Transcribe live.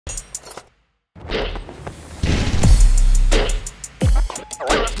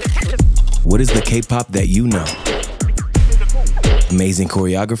What is the K-pop that you know? Amazing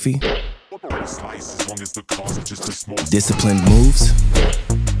choreography? Disciplined moves?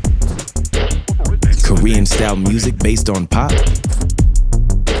 Korean-style music based on pop?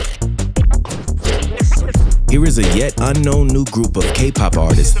 Here is a yet unknown new group of K-pop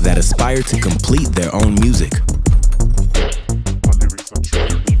artists that aspire to complete their own music.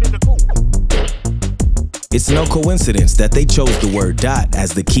 It's no coincidence that they chose the word "dot"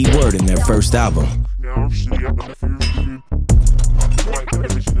 as the key word in their first album.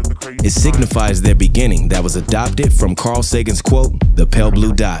 It signifies their beginning that was adopted from Carl Sagan's quote, "The pale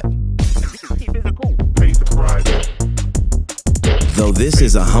blue dot." Though this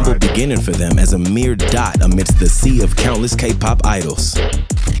is a humble beginning for them as a mere dot amidst the sea of countless K-pop idols.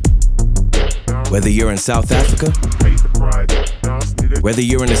 Whether you're in South Africa, whether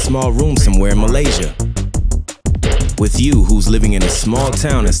you're in a small room somewhere in Malaysia, with you who's living in a small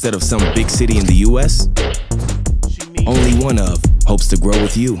town instead of some big city in the US, OnlyOneOf hopes to grow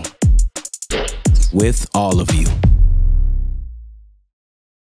with you. With all of you.